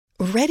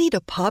Ready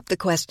to pop the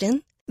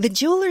question? The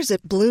jewelers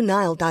at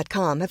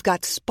BlueNile.com have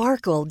got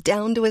sparkle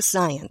down to a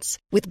science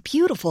with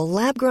beautiful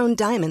lab-grown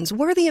diamonds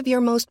worthy of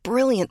your most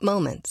brilliant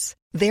moments.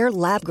 Their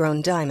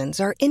lab-grown diamonds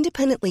are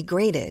independently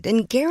graded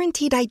and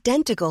guaranteed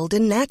identical to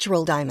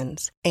natural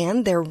diamonds,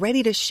 and they're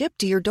ready to ship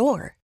to your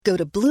door. Go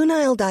to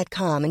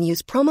BlueNile.com and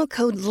use promo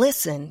code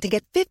LISTEN to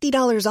get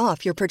 $50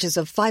 off your purchase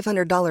of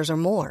 $500 or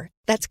more.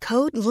 That's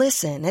code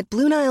LISTEN at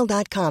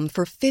BlueNile.com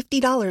for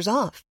 $50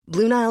 off.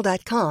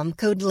 BlueNile.com,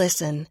 code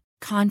LISTEN.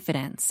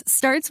 Confidence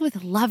starts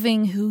with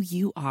loving who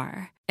you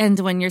are. And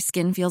when your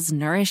skin feels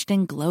nourished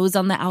and glows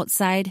on the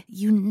outside,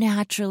 you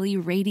naturally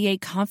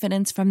radiate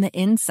confidence from the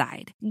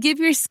inside. Give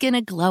your skin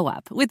a glow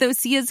up with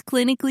Osea's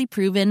clinically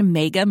proven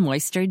Mega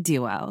Moisture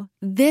Duo.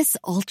 This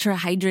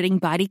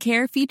ultra-hydrating body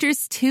care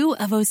features two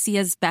of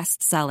Osea's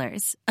best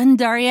sellers,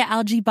 Undaria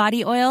Algae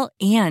Body Oil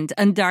and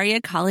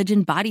Undaria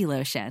Collagen Body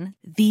Lotion.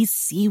 These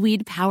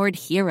seaweed-powered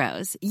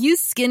heroes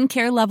use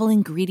skincare-level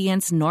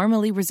ingredients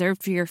normally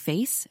reserved for your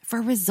face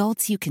for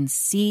results you can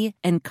see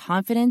and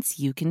confidence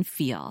you can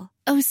feel.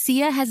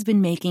 Osea has been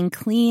making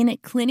clean,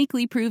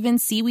 clinically proven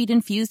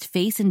seaweed-infused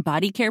face and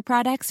body care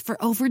products for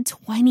over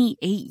 28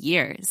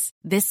 years.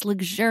 This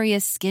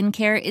luxurious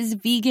skincare is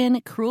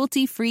vegan,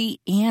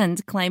 cruelty-free,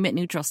 and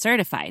climate-neutral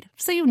certified,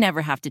 so you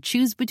never have to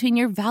choose between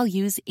your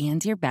values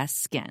and your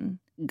best skin.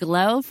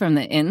 Glow from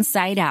the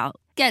inside out.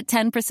 Get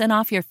 10%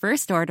 off your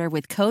first order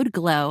with code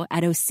GLOW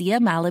at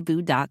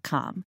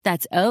OseaMalibu.com.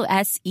 That's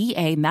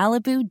OSEA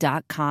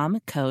Malibu.com,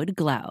 code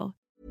GLOW.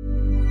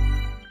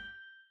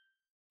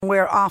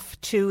 We're off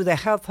to the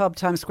Health Hub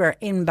Times Square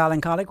in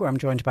Ballincollig, where I'm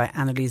joined by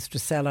Annalise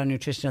Drusella, our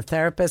nutritional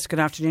therapist. Good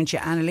afternoon to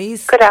you,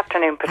 Annalise. Good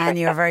afternoon, Patricia. And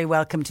you're very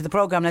welcome to the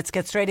programme. Let's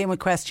get straight in with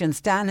questions.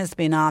 Dan has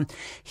been on.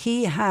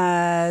 He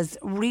has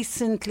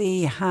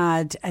recently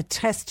had a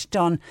test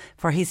done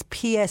for his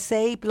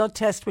PSA blood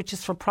test, which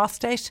is for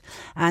prostate,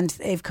 and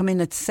they've come in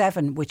at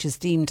 7, which is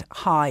deemed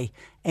high.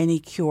 Any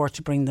cure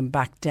to bring them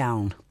back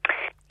down?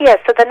 Yes,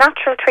 so the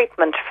natural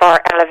treatment for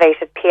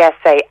elevated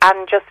PSA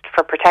and just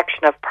for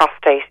protection of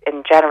prostate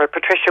in general,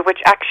 Patricia, which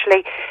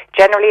actually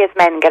generally as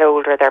men get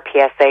older their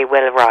PSA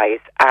will rise,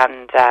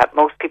 and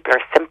most people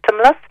are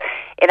symptomless.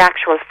 In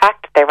actual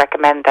fact, they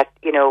recommend that,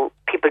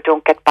 people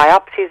don't get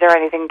biopsies or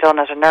anything done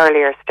at an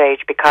earlier stage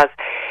because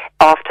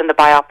often the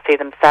biopsy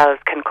themselves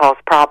can cause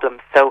problems.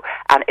 So,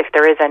 and if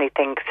there is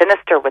anything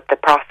sinister with the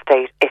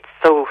prostate, it's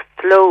so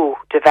slow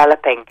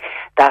developing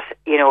that,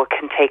 it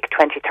can take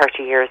 20,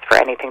 30 years for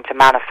anything to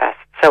manifest.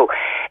 So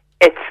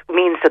it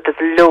means that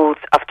there's loads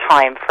of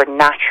time for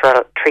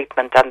natural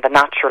treatment and the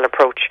natural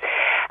approach.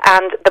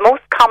 And the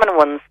most common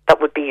ones that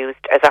would be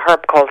used is a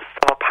herb called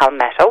saw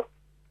palmetto.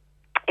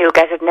 You'll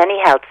get it in any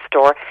health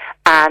store.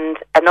 And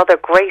another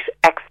great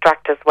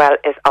extract as well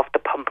is of the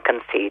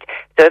pumpkin seed.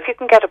 So if you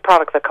can get a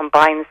product that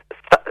combines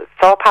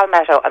saw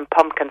palmetto and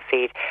pumpkin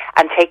seed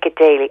and take it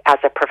daily as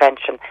a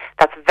prevention,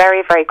 that's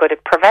very, very good.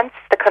 It prevents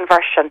the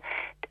conversion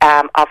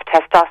of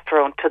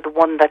testosterone to the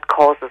one that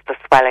causes the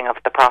swelling of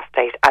the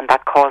prostate and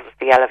that causes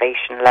the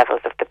elevation levels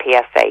of the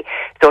PSA.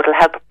 So it'll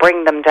help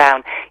bring them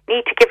down. You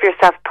need to give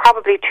yourself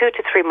probably 2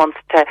 to 3 months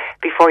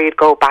before you'd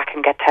go back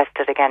and get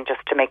tested again,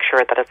 just to make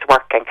sure that it's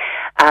working.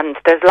 And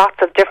there's lots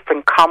of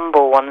different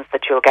combo ones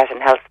that you'll get in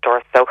health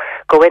stores. So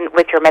go in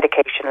with your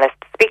medication list,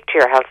 speak to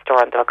your health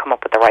store, and they'll come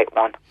up with the right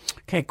one.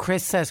 Okay,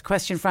 Chris says,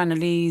 question for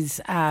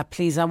Annalise,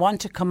 please. I want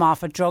to come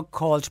off a drug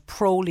called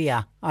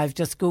Prolia. I've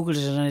just Googled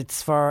it and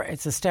it's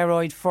a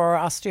steroid for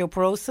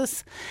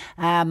osteoporosis.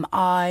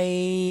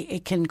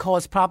 It can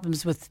cause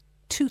problems with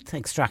tooth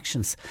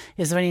extractions.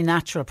 Is there any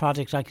natural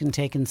product I can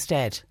take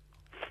instead?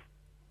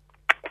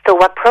 So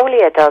what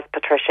Prolia does,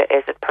 Patricia,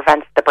 is it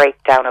prevents the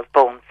breakdown of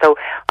bone. So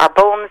our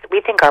bones,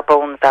 we think our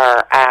bones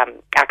are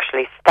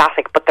actually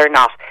static, but they're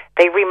not.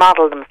 They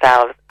remodel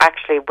themselves.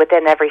 Actually,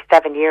 within every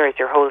 7 years,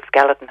 your whole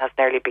skeleton has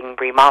nearly been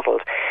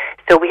remodeled.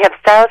 So we have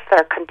cells that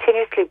are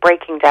continuously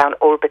breaking down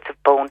old bits of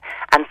bone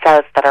and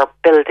cells that are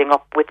building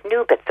up with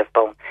new bits of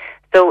bone.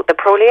 So the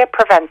Prolia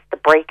prevents the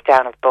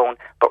breakdown of bone,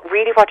 but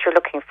really what you're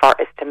looking for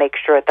is to make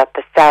sure that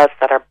the cells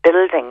that are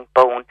building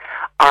bone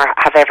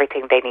have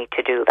everything they need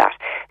to do that.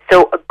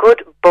 So a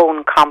good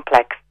bone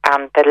complex,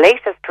 and the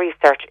latest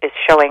research is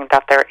showing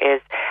that there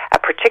is a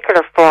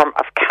particular form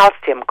of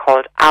calcium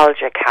called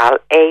Algacal,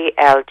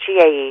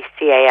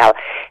 Algaecal.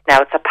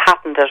 Now it's a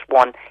patented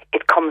one.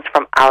 It comes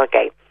from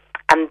algae.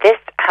 And this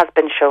has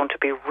been shown to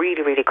be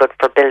really, really good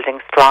for building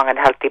strong and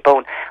healthy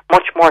bone,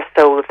 much more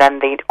so than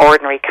the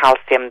ordinary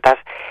calcium that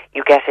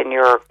you get in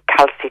your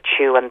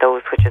Calci-Chew and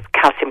those, which is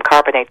calcium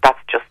carbonate. That's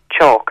just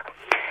chalk.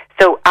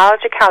 So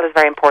Algacal is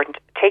very important.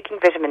 Taking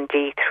vitamin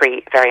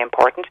D3, very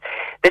important.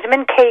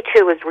 Vitamin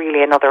K2 is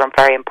really another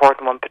very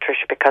important one,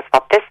 Patricia, because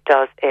what this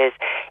does is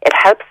it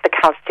helps the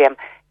calcium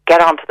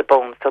get onto the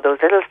bone. So those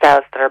little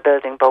cells that are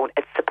building bone,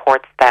 it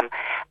supports them.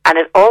 And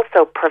it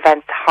also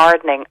prevents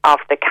hardening of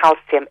the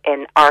calcium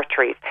in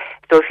arteries.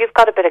 So if you've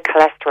got a bit of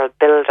cholesterol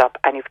build-up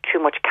and you've too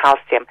much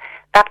calcium,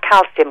 that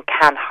calcium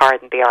can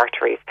harden the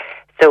arteries.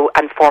 So,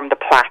 and form the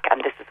plaque,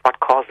 and this is what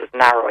causes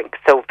narrowing.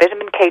 So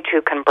vitamin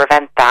K2 can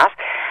prevent that.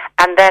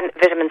 And then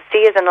vitamin C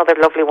is another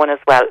lovely one as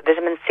well.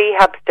 Vitamin C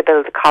helps to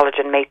build the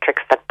collagen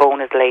matrix that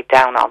bone is laid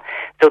down on.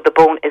 So the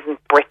bone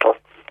isn't brittle.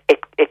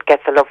 It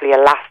gets a lovely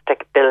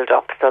elastic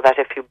build-up so that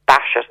if you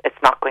bash it,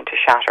 it's not going to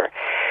shatter.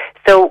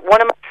 So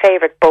one of my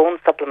favourite bone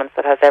supplements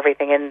that has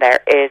everything in there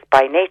is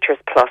by Nature's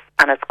Plus,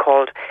 and it's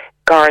called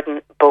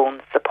Garden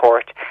Bone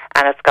Support.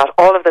 And it's got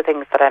all of the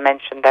things that I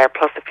mentioned there,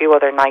 plus a few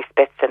other nice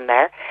bits in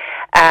there.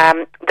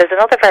 There's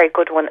another very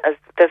good one.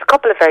 There's a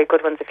couple of very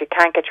good ones if you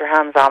can't get your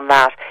hands on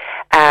that.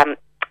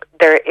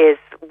 There is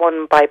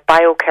one by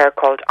BioCare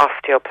called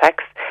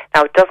Osteoplex.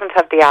 Now, it doesn't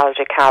have the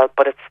Algacal,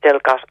 but it's still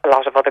got a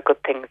lot of other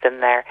good things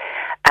in there.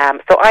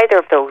 So either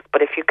of those,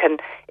 but if you've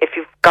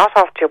got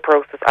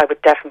osteoporosis, I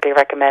would definitely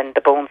recommend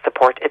the bone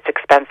support. It's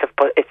expensive,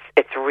 but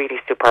it's really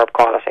superb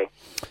quality.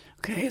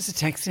 Okay, here's a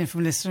text in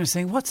from a listener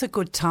saying, what's a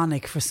good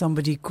tonic for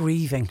somebody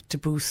grieving to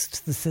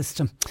boost the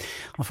system?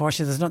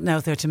 Unfortunately, there's nothing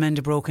out there to mend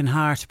a broken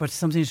heart, but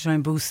something to try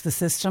and boost the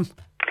system.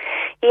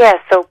 Yeah,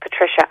 so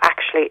Patricia,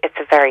 actually, it's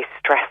a very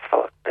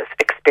stressful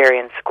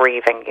experience,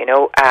 grieving,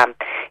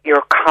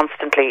 you're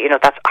constantly,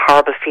 that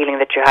horrible feeling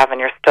that you have in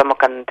your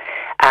stomach, and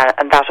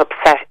that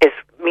upset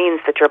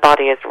means that your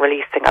body is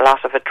releasing a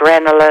lot of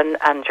adrenaline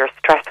and your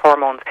stress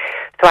hormones.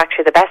 So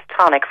actually the best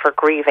tonic for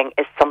grieving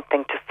is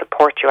something to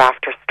support you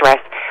after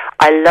stress.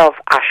 I love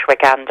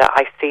ashwagandha.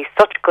 I see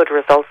such good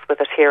results with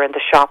it here in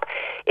the shop.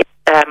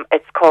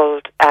 It's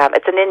called,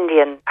 it's an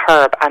Indian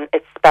herb, and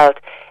it's spelled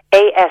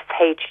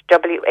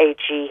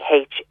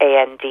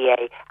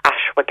ASHWAGHANDA,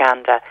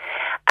 ashwagandha.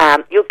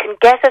 You can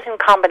get it in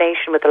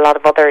combination with a lot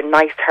of other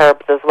nice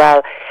herbs as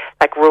well.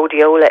 Like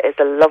rhodiola is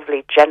a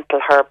lovely,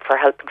 gentle herb for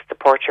helping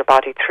support your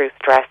body through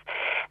stress.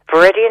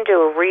 Viridian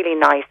do a really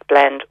nice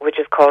blend, which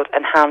is called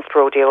Enhanced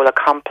Rhodiola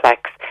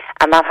Complex,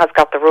 and that has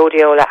got the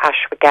rhodiola,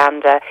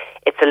 ashwagandha.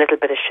 It's a little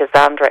bit of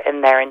schizandra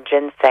in there and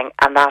ginseng,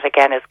 and that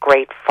again is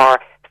great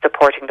for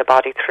supporting the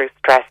body through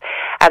stress.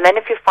 And then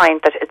if you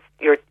find that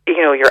you're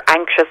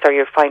anxious or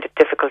you find it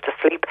difficult to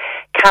sleep,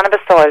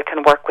 cannabis oil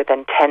can work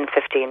within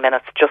 10-15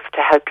 minutes just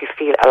to help you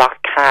feel a lot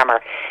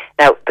calmer.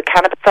 Now, the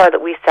cannabis oil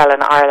that we sell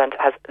in Ireland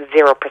has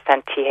 0%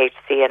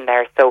 THC in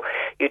there, so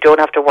you don't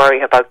have to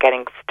worry about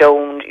getting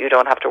stoned, you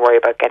don't have to worry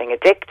about getting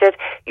addicted.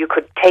 You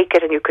could take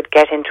it and you could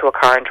get into a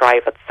car and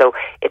drive it, so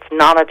it's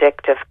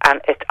non-addictive, and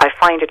I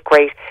find it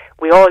great.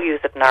 We all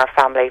use it in our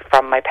family,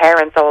 from my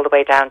parents all the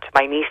way down to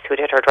my niece who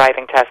did her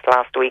driving test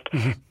last week.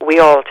 Mm-hmm. We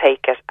all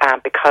take it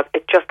because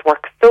it just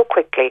works so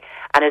quickly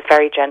and is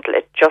very gentle.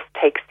 It just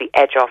takes the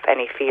edge off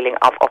any feeling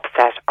of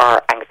upset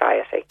or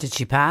anxiety. Did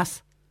she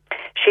pass?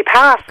 She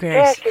passed. Great.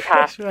 Yeah, she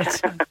passed.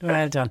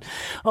 Well done.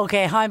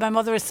 Okay, hi, my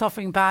mother is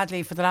suffering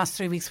badly for the last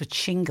 3 weeks with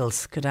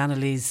shingles. Could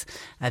Annalise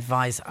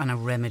advise on a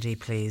remedy,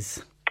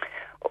 please?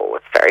 Oh,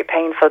 it's very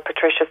painful,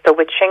 Patricia. So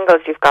with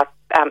shingles, you've got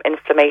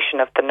inflammation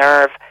of the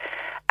nerve.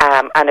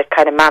 And it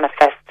kind of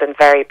manifests in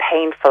very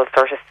painful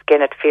sort of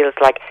skin. It feels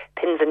like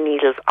pins and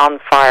needles on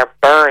fire,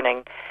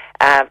 burning.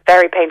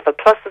 Very painful.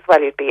 Plus, as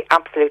well, you'd be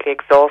absolutely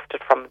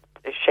exhausted from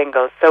the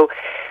shingles. So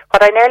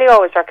what I nearly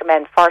always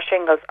recommend for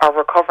shingles or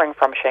recovering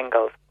from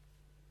shingles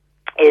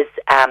is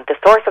the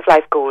Source of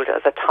Life Gold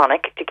as a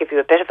tonic to give you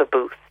a bit of a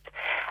boost.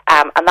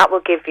 And that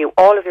will give you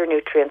all of your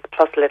nutrients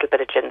plus a little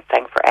bit of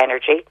ginseng for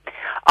energy.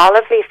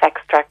 Olive leaf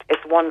extract is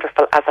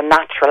wonderful as a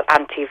natural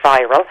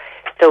antiviral.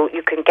 So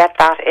you can get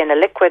that in a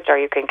liquid or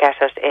you can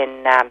get it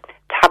in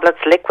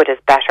tablets. Liquid is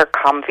better.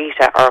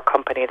 Comvita are a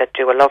company that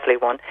do a lovely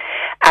one.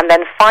 And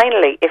then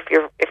finally, if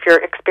you're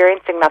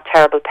experiencing that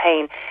terrible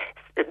pain,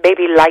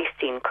 maybe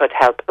lysine could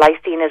help.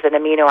 Lysine is an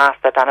amino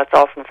acid, and it's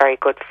often very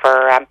good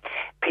for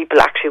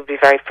people. Actually would be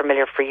very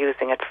familiar for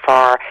using it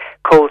for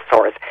cold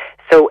sores.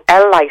 So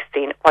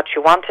L-lysine, what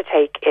you want to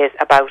take is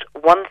about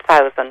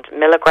 1,000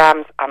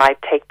 milligrams, and I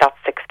take that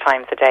 6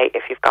 times a day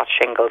if you've got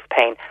shingles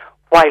pain,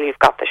 while you've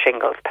got the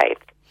shingles pain.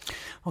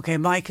 Okay,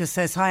 Michael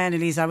says, hi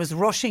Annalise, I was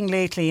rushing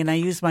lately and I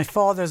used my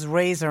father's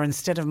razor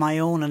instead of my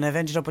own, and I've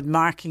ended up with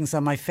markings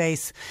on my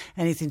face.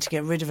 Anything to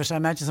get rid of it? I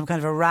imagine some kind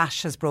of a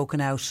rash has broken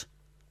out.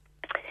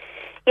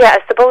 Yeah, I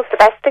suppose the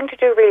best thing to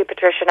do really,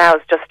 Patricia, now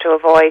is just to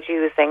avoid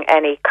using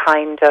any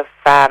kind of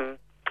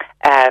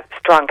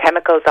strong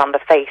chemicals on the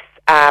face.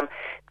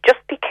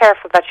 Just be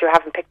careful that you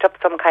haven't picked up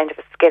some kind of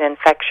a skin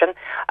infection.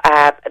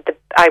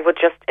 I would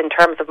just, in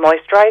terms of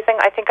moisturising,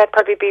 I think I'd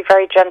probably be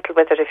very gentle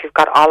with it. If you've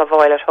got olive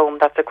oil at home,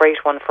 that's a great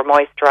one for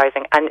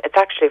moisturising. And it's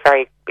actually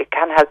it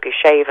can help you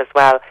shave as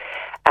well.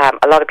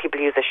 A lot of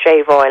people use a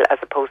shave oil as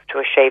opposed to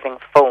a shaving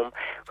foam,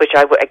 which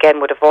I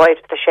would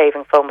avoid the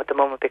shaving foam at the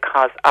moment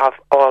because of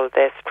all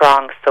the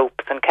strong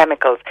soaps and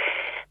chemicals.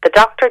 The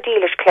Dr.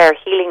 Dealish Clare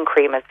Healing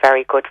Cream is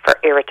very good for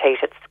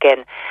irritated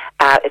skin.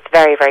 It's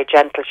very, very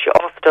gentle. She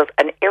also does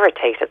an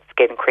irritated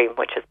skin cream,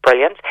 which is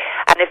brilliant.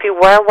 And if you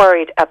were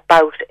worried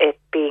about it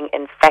being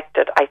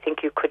infected, I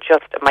think you could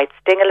it might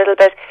sting a little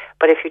bit,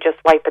 but if you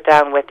just wipe it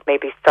down with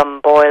maybe some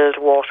boiled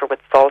water with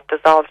salt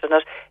dissolved in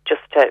it,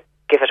 just to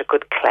give it a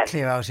good cleanse. then.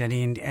 Clear out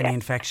any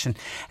infection.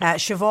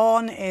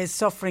 Siobhan is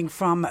suffering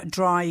from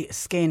dry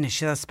skin.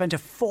 She has spent a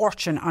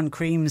fortune on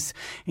creams,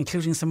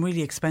 including some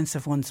really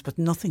expensive ones, but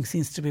nothing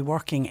seems to be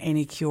working.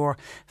 Any cure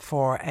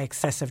for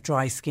excessive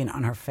dry skin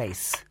on her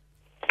face?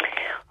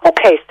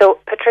 Okay, so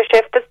Patricia,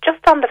 if it's just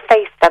on the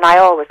face, then I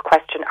always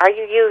question, are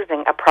you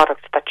using a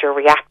product that you're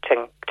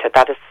reacting to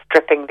that is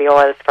stripping the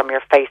oils from your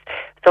face?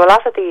 So a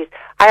lot of these,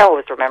 I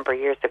always remember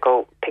years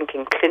ago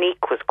thinking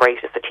Clinique was great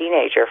as a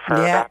teenager for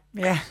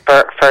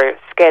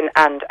skin,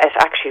 and it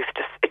actually used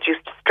to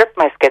strip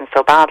my skin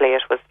so badly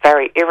it was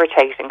very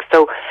irritating.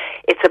 So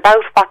it's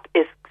about what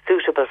is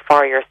suitable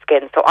for your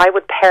skin. So I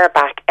would pare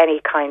back any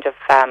kind of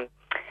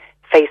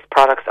face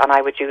products, and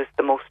I would use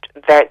the most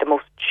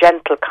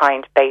gentle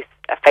kind face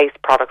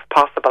products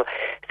possible.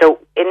 So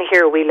in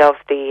here we love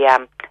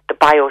the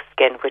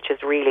BioSkin, which is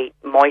really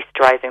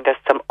moisturising. There's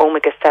some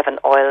omega-7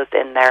 oils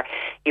in there.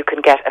 You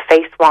can get a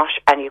face wash,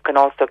 and you can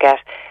also get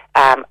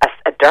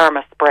a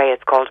derma spray.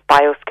 It's called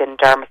BioSkin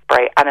Derma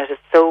Spray, and it is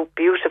so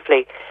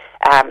beautifully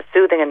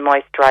soothing and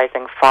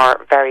moisturising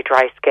for very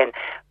dry skin.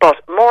 But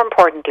more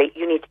importantly,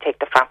 you need to take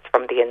the fats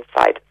from the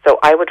inside. So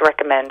I would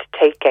recommend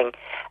taking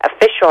a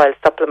fish oil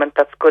supplement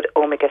that's good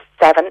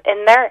omega-7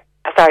 in there.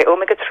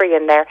 Omega-3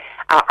 in there,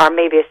 or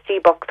maybe a sea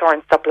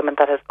buckthorn supplement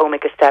that has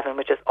omega-7,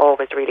 which is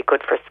always really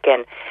good for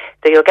skin.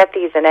 So you'll get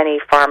these in any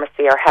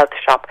pharmacy or health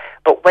shop.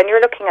 But when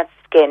you're looking at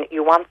skin,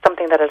 you want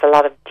something that has a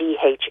lot of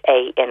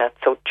DHA in it.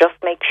 So just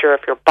make sure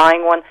if you're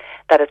buying one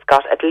that it's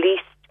got at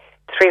least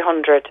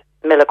 300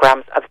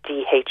 milligrams of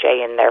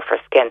DHA in there for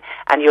skin,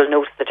 and you'll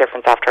notice the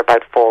difference after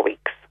about 4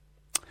 weeks.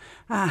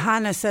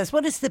 Hannah says,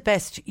 what is the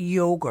best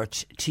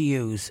yoghurt to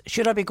use?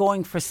 Should I be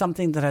going for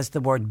something that has the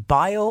word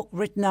bio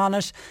written on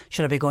it?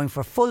 Should I be going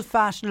for full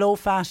fat, low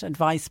fat?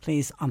 Advice,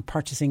 please, on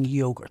purchasing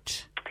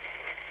yoghurt.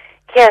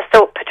 Yeah,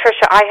 so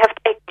Patricia, I have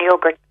taken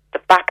yoghurt at the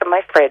back of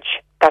my fridge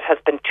that has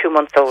been 2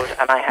 months old,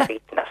 and I have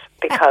eaten it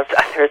because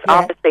there's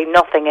obviously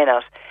nothing in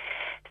it.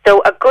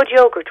 So a good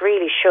yoghurt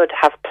really should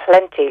have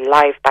plenty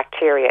live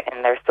bacteria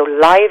in there. So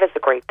live is a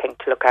great thing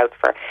to look out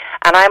for.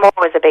 And I'm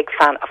always a big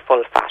fan of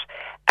full fat.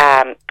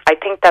 I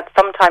think that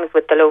sometimes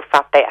with the low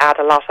fat they add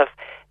a lot of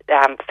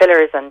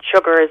fillers and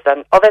sugars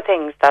and other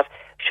things that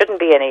shouldn't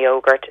be in a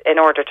yoghurt in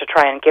order to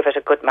try and give it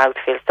a good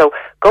mouthfeel. So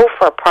go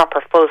for a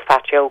proper full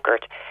fat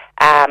yoghurt.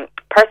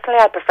 Personally,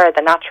 I prefer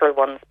the natural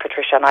ones,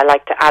 Patricia, and I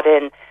like to add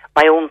in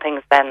my own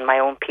things then, my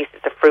own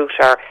pieces of fruit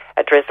or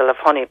a drizzle of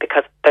honey,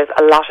 because there's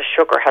a lot of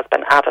sugar has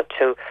been added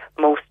to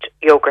most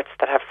yoghurts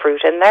that have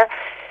fruit in there.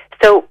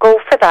 So go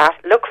for that,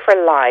 look for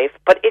live,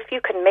 but if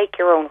you can make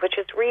your own, which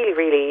is really,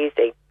 really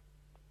easy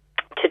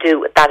to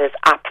do, that is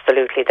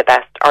absolutely the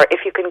best. Or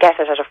if you can get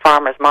it at a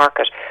farmer's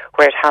market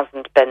where it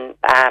hasn't been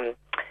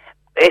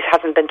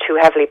too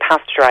heavily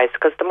pasteurised,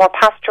 because the more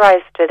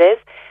pasteurised it is,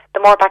 the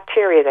more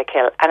bacteria they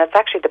kill, and it's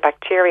actually the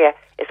bacteria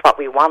is what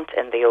we want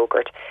in the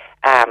yoghurt.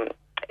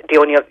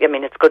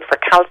 It's good for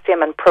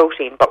calcium and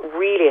protein, but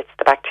really it's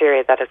the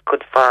bacteria that is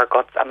good for our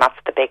guts, and that's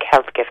the big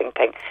health-giving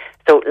thing.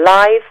 So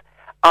live,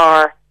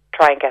 or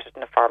try and get it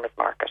in a farmer's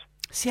market.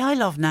 See, I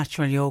love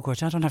natural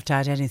yoghurt. I don't have to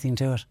add anything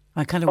to it.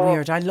 I'm kind of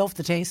weird. I love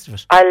the taste of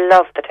it. I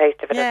love the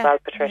taste of it as well,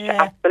 Patricia.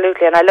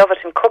 Absolutely. And I love it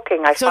in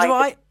cooking. I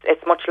find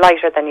it's much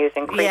lighter than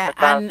using cream as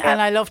well.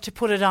 And I love to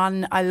put it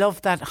on. I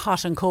love that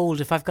hot and cold.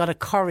 If I've got a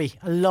curry,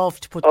 I love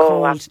to put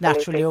cold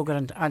natural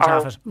yoghurt on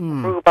top of it.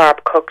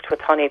 Rhubarb cooked with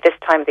honey. This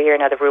time of the year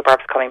now, the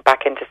rhubarb's coming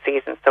back into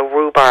season. So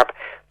rhubarb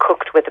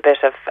cooked with a bit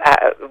of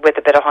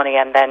honey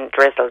and then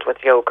drizzled with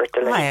yoghurt.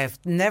 Delicious. I have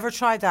never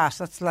tried that.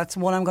 That's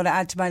one I'm going to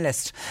add to my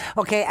list.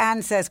 Okay,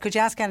 Anne says, could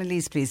you ask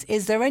Annalise, please,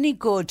 is there any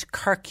good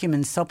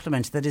curcumin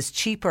supplement that is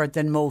cheaper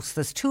than most?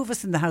 There's 2 of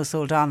us in the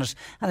household on it,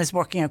 and it's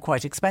working out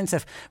quite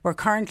expensive. We're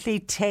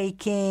currently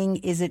taking,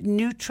 is it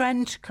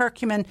Nutrend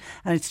curcumin,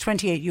 and it's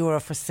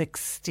 €28 for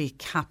 60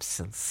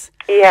 capsules.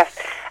 Yes,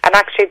 and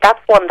actually that's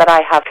one that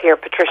I have here,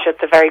 Patricia. It's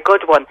a very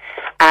good one.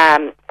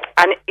 And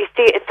you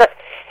see, it's a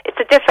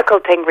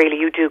difficult thing, really.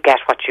 You do get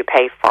what you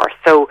pay for.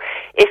 So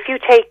if you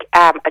take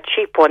a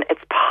cheap one,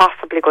 it's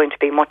possibly going to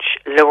be much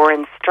lower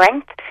in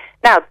strength.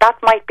 Now, that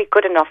might be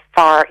good enough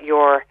for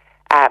your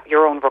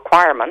own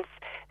requirements.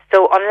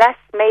 So unless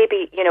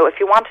maybe, if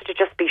you wanted to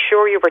just be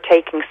sure you were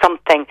taking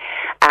something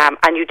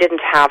and you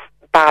didn't have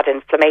bad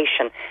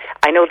inflammation,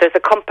 I know there's a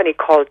company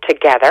called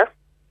Together.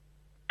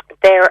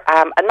 They're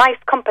a nice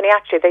company,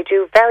 actually. They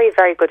do very,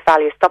 very good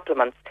value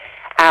supplements,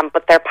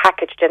 but they're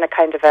packaged in a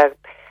kind of a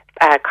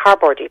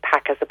cardboardy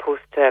pack as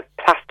opposed to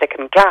plastic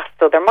and glass,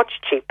 so they're much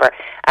cheaper.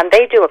 And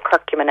they do a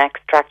curcumin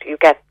extract. You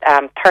get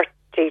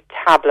 30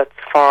 tablets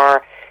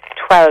for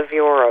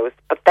 €12,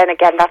 but then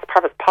again, that's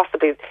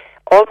possibly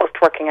almost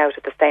working out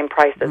at the same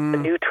price as the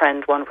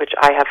Nutrend one, which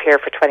I have here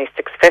for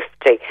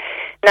 $26.50.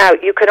 Now,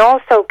 you can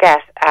also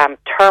get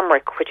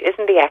turmeric, which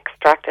isn't the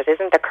extract, it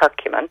isn't the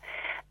curcumin,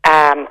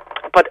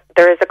 but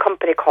there is a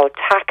company called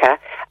Taka,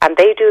 and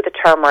they do the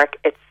turmeric.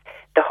 It's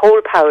the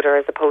whole powder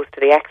as opposed to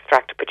the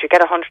extract, but you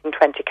get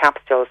 120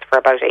 capsules for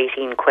about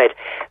 18 quid.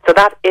 So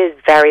that is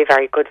very,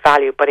 very good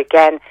value. But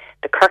again,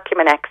 the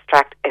curcumin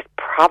extract is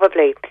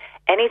probably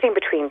anything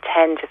between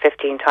 10 to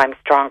 15 times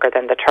stronger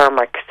than the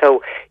turmeric.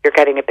 So you're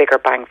getting a bigger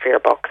bang for your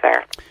buck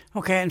there.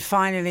 Okay, and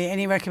finally,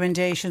 any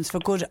recommendations for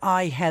good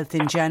eye health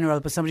in general,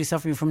 but somebody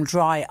suffering from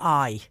dry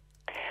eye?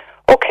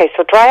 Okay,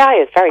 so dry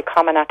eye is very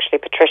common actually,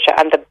 Patricia,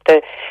 and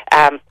the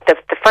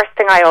first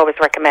thing I always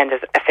recommend is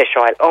a fish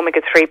oil,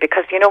 omega-3,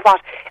 because you know what,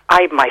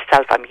 I'm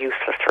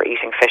useless for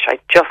eating fish. I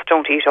just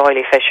don't eat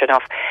oily fish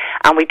enough,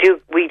 and we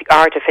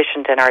are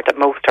deficient in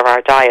most of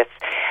our diets.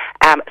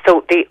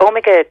 So the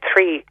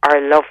omega-3 are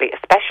lovely,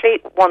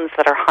 especially ones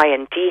that are high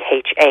in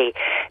DHA,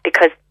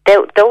 because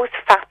those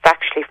fats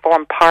actually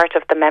form part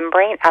of the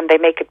membrane, and they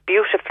make it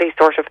beautifully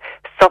sort of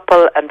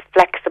supple and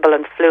flexible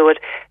and fluid.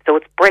 So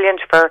it's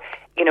brilliant for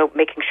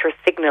making sure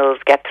signals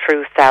get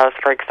through cells,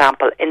 for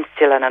example,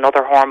 insulin and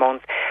other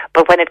hormones.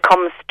 But when it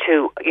comes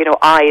to,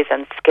 eyes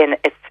and skin,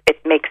 it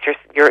makes it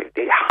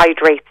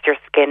hydrates your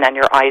skin and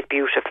your eyes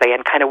beautifully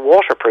and kind of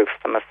waterproofs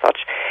them as such.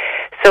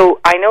 So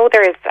I know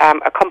there is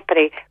a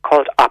company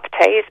called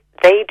Optase.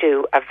 They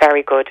do a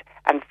very good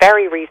and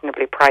very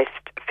reasonably priced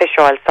fish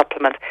oil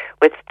supplement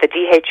with the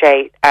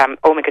DHA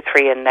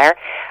omega-3 in there.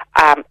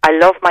 I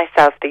love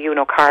myself the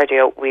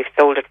Unocardio. We've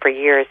sold it for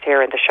years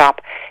here in the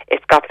shop.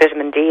 It's got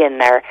vitamin D in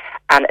there,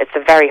 and it's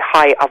a very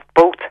high of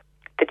both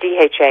the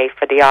DHA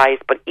for the eyes,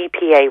 but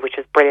EPA, which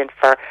is brilliant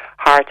for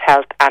heart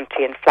health,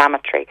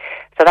 anti-inflammatory.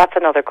 So that's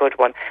another good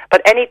one.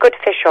 But any good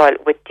fish oil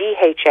with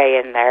DHA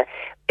in there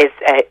is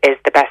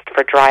the best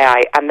for dry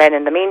eye. And then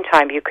in the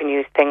meantime, you can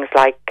use things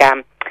like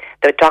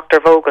the Dr.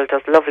 Vogel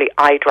does lovely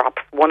eye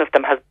drops. One of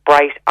them has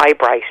Eye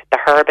Bright, the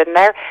herb in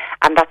there,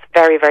 and that's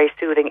very, very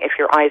soothing if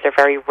your eyes are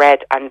very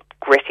red and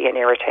gritty and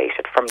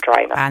irritated from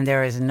dryness. And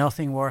there is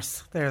nothing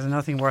worse. There's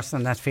nothing worse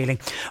than that feeling.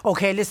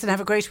 Okay, listen,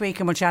 have a great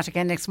week, and we'll chat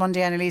again next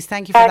Monday, Annalise.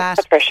 Thank you for that.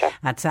 Thanks, Patricia.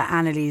 That's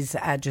Annalise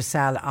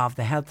Dressel of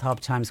the Health Hub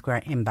Times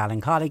Square in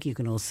Ballincollig. You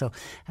can also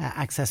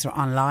access her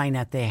online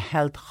at the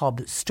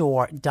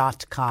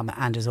healthhubstore.com,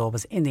 and as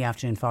always, in the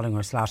afternoon following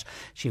her slot,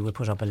 she will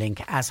put up a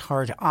link as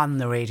heard on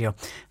the radio,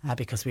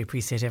 because we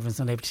appreciate everyone's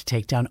unable to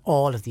take down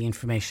all of the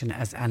information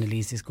as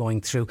Annalise is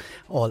going through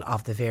all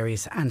of the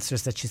various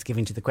answers that she's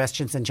giving to the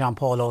questions. And John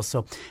Paul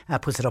also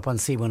puts it up on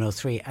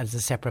C103 as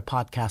a separate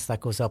podcast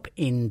that goes up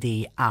in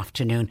the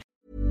afternoon.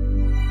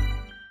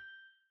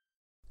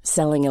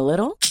 Selling a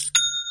little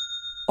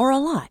or a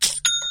lot?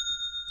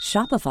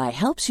 Shopify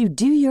helps you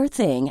do your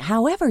thing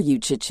however you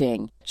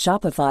cha-ching.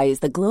 Shopify is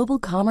the global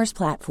commerce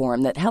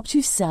platform that helps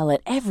you sell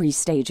at every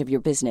stage of your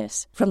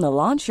business. From the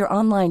launch your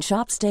online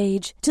shop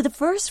stage to the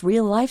first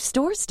real-life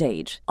store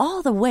stage,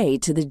 all the way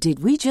to the did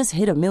we just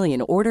hit a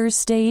million orders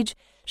stage.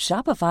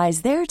 Shopify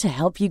is there to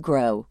help you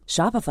grow.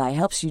 Shopify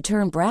helps you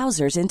turn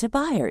browsers into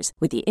buyers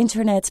with the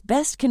internet's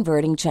best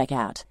converting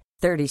checkout.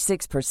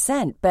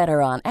 36%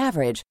 better on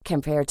average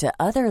compared to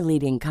other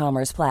leading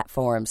commerce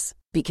platforms.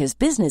 Because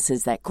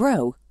businesses that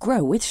grow,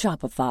 grow with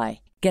Shopify.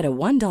 Get a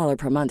 $1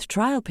 per month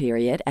trial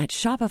period at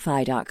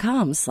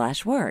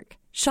shopify.com/work.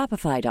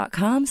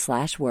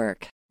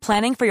 Shopify.com/work.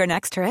 Planning for your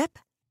next trip?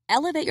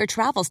 Elevate your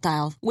travel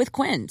style with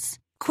Quince.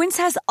 Quince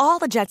has all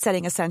the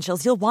jet-setting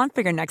essentials you'll want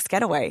for your next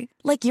getaway,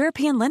 like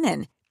European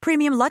linen,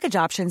 premium luggage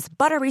options,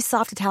 buttery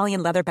soft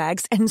Italian leather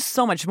bags, and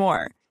so much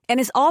more. And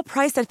is all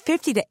priced at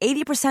 50 to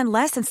 80%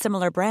 less than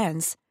similar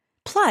brands.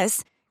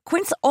 Plus,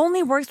 Quince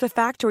only works with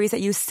factories that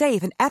use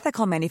safe and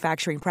ethical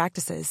manufacturing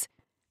practices.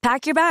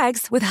 Pack your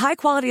bags with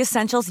high-quality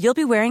essentials you'll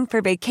be wearing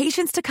for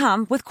vacations to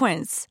come with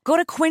Quince. Go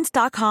to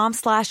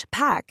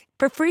quince.com/pack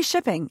for free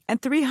shipping and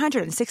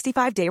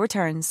 365-day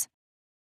returns.